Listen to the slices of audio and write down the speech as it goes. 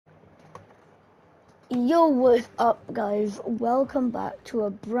Yo, what's up guys? Welcome back to a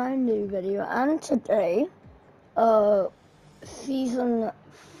brand new video, and today season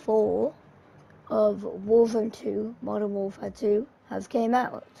 4 of Warzone 2 Modern Warfare 2 has came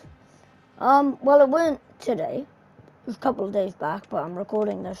out. Well, it weren't today, it was a couple of days back, but I'm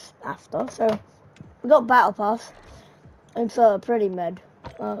recording this after. So we got Battle Pass. It's pretty mid.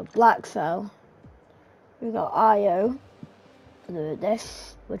 Black Cell, we got IO,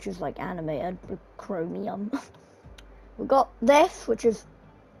 this, which is like animated with chromium. We got this, which is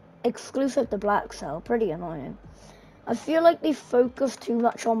exclusive to Black Cell, pretty annoying. I feel like they focus too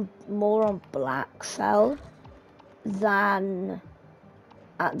much more on Black Cell than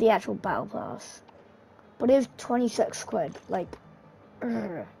at the actual Battle Pass. But it is 26 quid, like,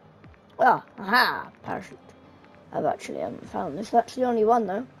 well, aha, parachute. I haven't found this, that's the only one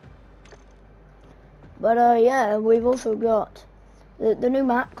though. But yeah, we've also got the new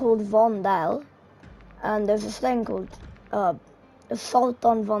map called Vondel, and there's this thing called Assault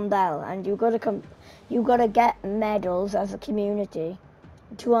on Vondel, and you gotta get medals as a community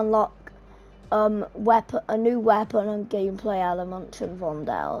to unlock a new weapon and gameplay elements in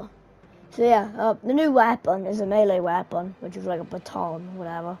Vondel. So yeah, the new weapon is a melee weapon, which is like a baton,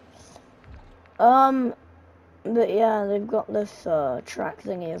 whatever. But yeah, they've got this track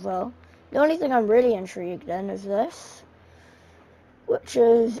thingy as well. The only thing I'm really intrigued in is this, which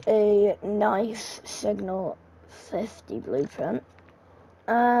is a nice Signal 50 blueprint,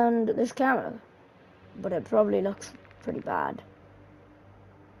 and this camera, but it probably looks pretty bad.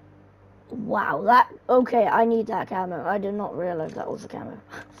 Wow, okay, I need that camera. I did not realize that was a camera.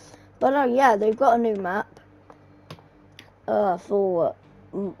 But yeah, they've got a new map for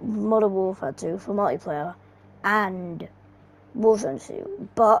Modern Warfare 2 for multiplayer and Warzone 2,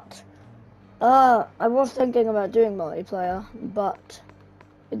 but I was thinking about doing multiplayer, but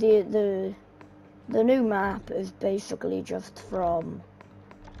the new map is basically just from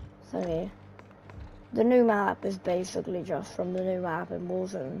thingy. The new map is basically just from the new map in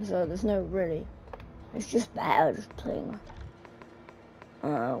Warzone, so there's no really. It's just better just playing.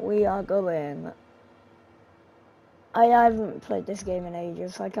 We are going. I haven't played this game in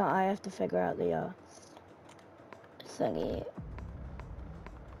ages, so I have to figure out the thingy.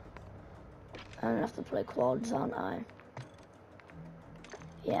 I'm gonna have to play quads, aren't I?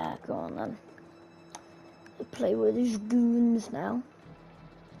 Yeah, go on then. I play with these goons now.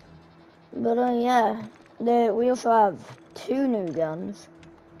 But yeah, we also have 2 new guns.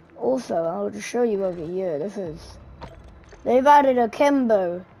 Also, I'll just show you over here. They've added a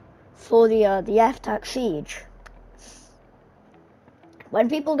Kimbo for the F-Tac Siege. When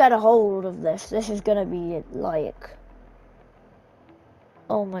people get a hold of this is gonna be like,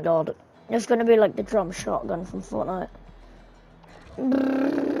 oh my god. It's gonna be like the drum shotgun from Fortnite.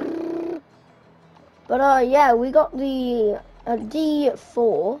 But yeah, we got the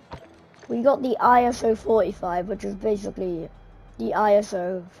D4. We got the ISO 45, which is basically the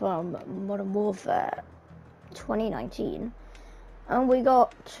ISO from Modern Warfare 2019. And we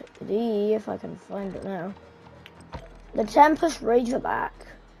got if I can find it now, the Tempest Razorback.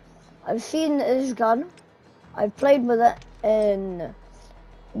 I've seen this gun. I've played with it in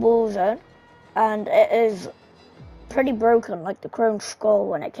Warzone, and it is pretty broken, like the Chrome Skull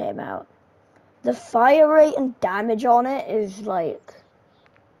when it came out. The fire rate and damage on it is like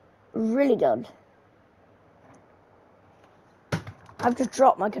really good. I've just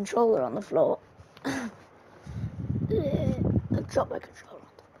dropped my controller on the floor. I dropped my controller.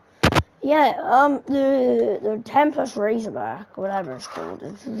 Yeah, the Tempest Razorback, whatever it's called,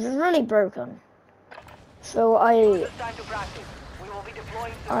 is really broken. So I'm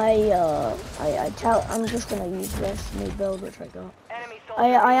just gonna use this new build which I got.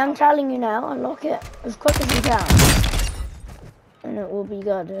 I am telling you now, unlock it as quick as you can, and it will be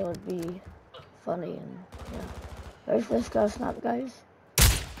good. It will be funny, and yeah. There's this guy snap, guys.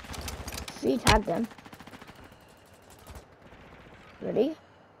 See, tag them. Ready?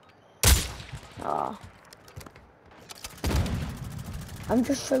 Ah. I'm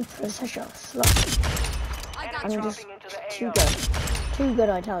just so precision. I'm just too good. Too good,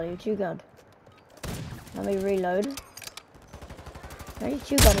 I tell you. Too good. Let me reload. Ready?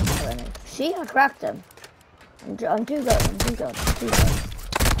 Too good, I'm telling you. See? I cracked him. I'm too good. I'm too good. I'm too good.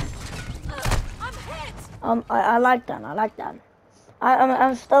 I'm hit! I like that. I like that.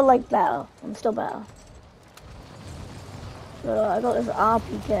 I'm still like better. I'm still better. So I got this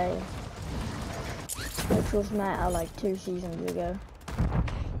RPK, which was meta like 2 seasons ago.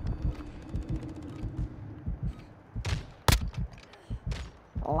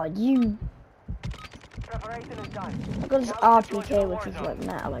 Oh, you. I got this RPK, which is like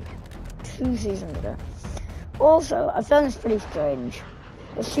meta like 2 seasons ago. Also, I found this pretty strange.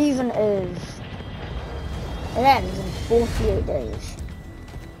 The season it ends in 48 days.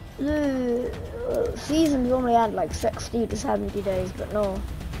 The seasons only had like 60 to 70 days, but no,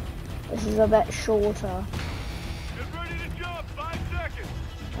 this is a bit shorter. Get ready to jump, 5 seconds.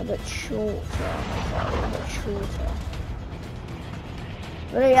 A bit shorter.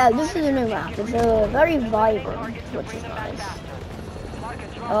 But yeah, this is a new map. It's very vibrant, which is nice.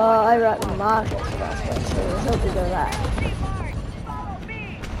 I reckon Market's best way, so let's hope we go there.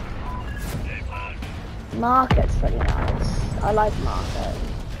 Market's pretty nice. I like Market.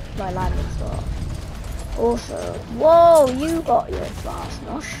 My landing spot. Also, whoa, you got your fast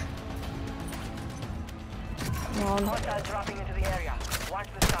nosh. Come on.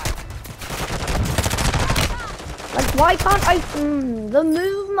 Like, why can't I? The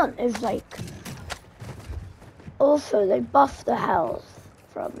movement is like. Also, they buff the health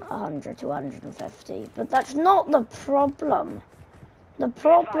from 100 to 150, but that's not the problem. The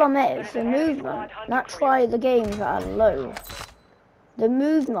problem is the movement. That's why the games are low. The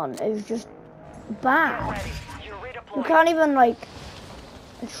movement is just bad. You can't even like.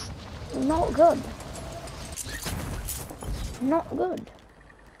 It's not good. Not good.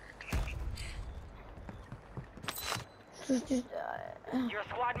 Just your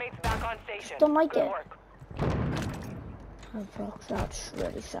squad mates back on station. Don't like Good it. Work. Oh, fuck, that's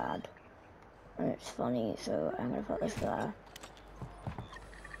really sad. And it's funny, so I'm gonna put this there.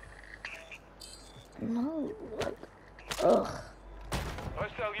 No, like, ugh.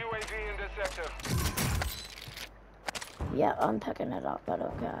 Hostile UAV in this sector. Yeah, I'm picking it up, I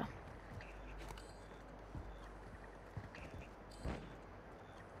don't care.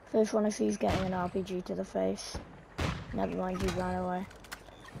 First one I see is getting an RPG to the face. Never mind, you ran away.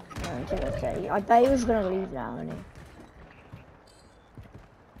 Okay. I bet he was gonna leave now, isn't he?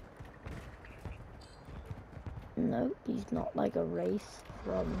 Nope, he's not like a wraith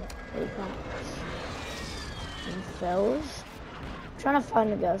from Apex. He fills. I'm trying to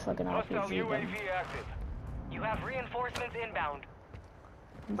find a guy so I can Hostile RPG them. UAV active. You have reinforcements inbound.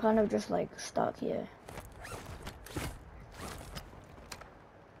 I'm kind of just like stuck here.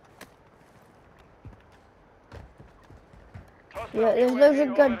 Yeah, there's a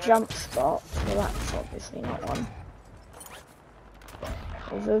good jump spot, so that's obviously not one.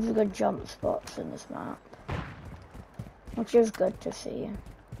 There's loads of good jump spots in this map, which is good to see.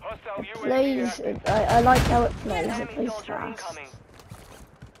 It plays, I like how it plays fast.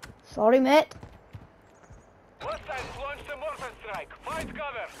 Sorry, mate. Hostiles launched a mortar strike. Find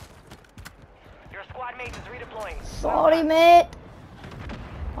cover. Your squad mate is redeploying. Sorry, mate.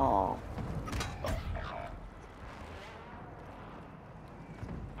 Oh.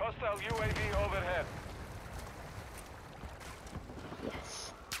 Hostile UAV overhead.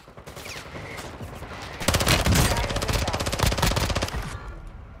 Yes.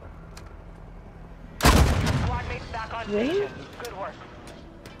 Squad mates back on Really? station. Good work.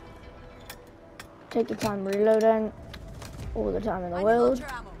 Take your time reloading. All the time in the world.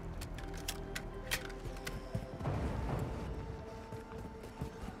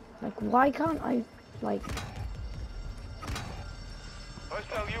 Like, why can't I, like...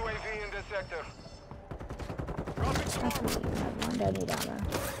 Hostile UAV in this sector. That's me. I don't need ammo.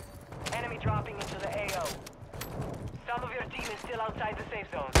 Enemy dropping into the AO. Some of your team is still outside the safe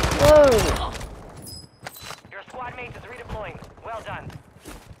zone. Whoa! Your squad mate is redeploying. Well done.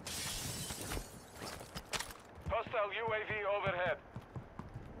 Hostile UAV overhead.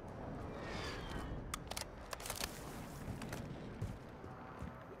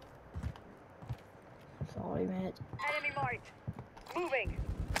 Sorry, mate. Enemy marked. Moving.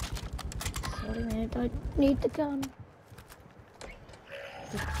 Sorry, mate. I need the gun.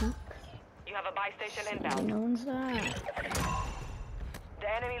 You have a buy station inbound. No one's there. The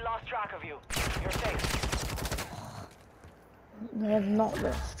enemy lost track of you. You're safe. They have not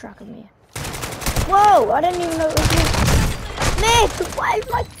lost track of me. Whoa! I didn't even know it was you. Mate, why is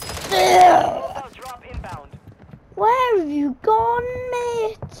my... Mobile drop inbound. Where have you gone,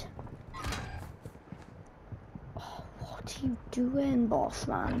 mate? Oh, what are you doing, boss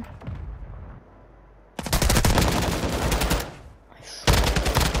man?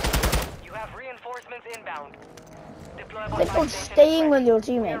 You have reinforcements inbound. Think of staying with your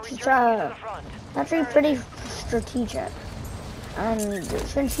teammates. It's actually pretty strategic. And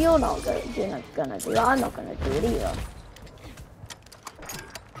since you're not gonna do it, I'm not gonna do it either.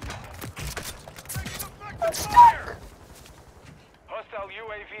 I'm stuck! Hostile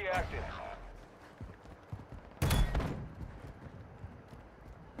UAV active.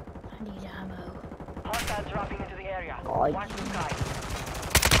 I need ammo. Hostiles dropping into the area. God. Watch the sky.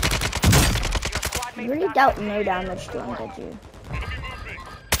 I really doubt no damage to him, did you?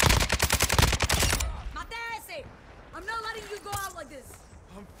 Matese! I'm not letting you go out like this.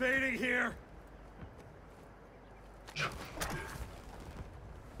 I'm fading here.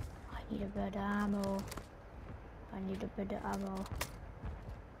 I need a bit of ammo. I need a bit of ammo.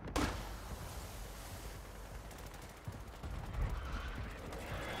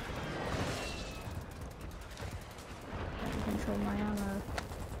 Control my ammo.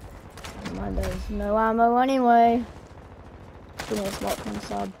 Never mind, there's no ammo anyway. Give me this lock and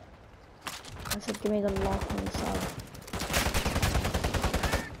sub. I said give me the lock and sub.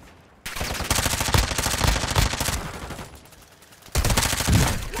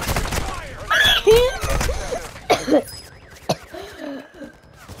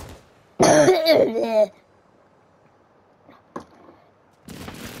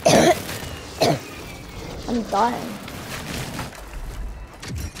 I'm dying.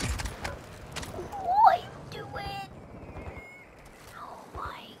 What are you doing? Oh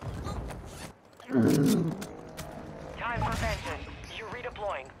my. Time for vengeance. You're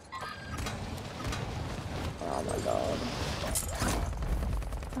redeploying. Oh my god.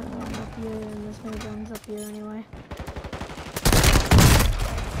 I'm up here and there's no guns up here anyway.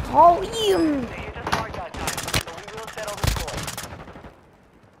 Oh, you! They hit us hard that time, but we will settle the score.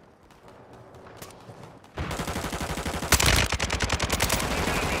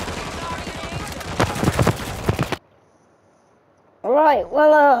 Right,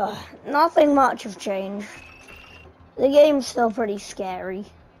 well, nothing much have changed. The game's still pretty scary.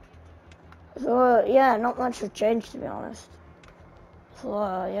 So, yeah, not much has changed, to be honest.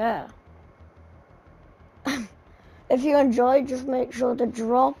 So, yeah. If you enjoyed, just make sure to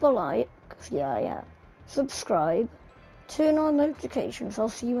drop a like. Yeah. Subscribe. Turn on notifications. I'll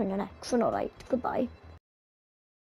see you in the next one. Alright, goodbye.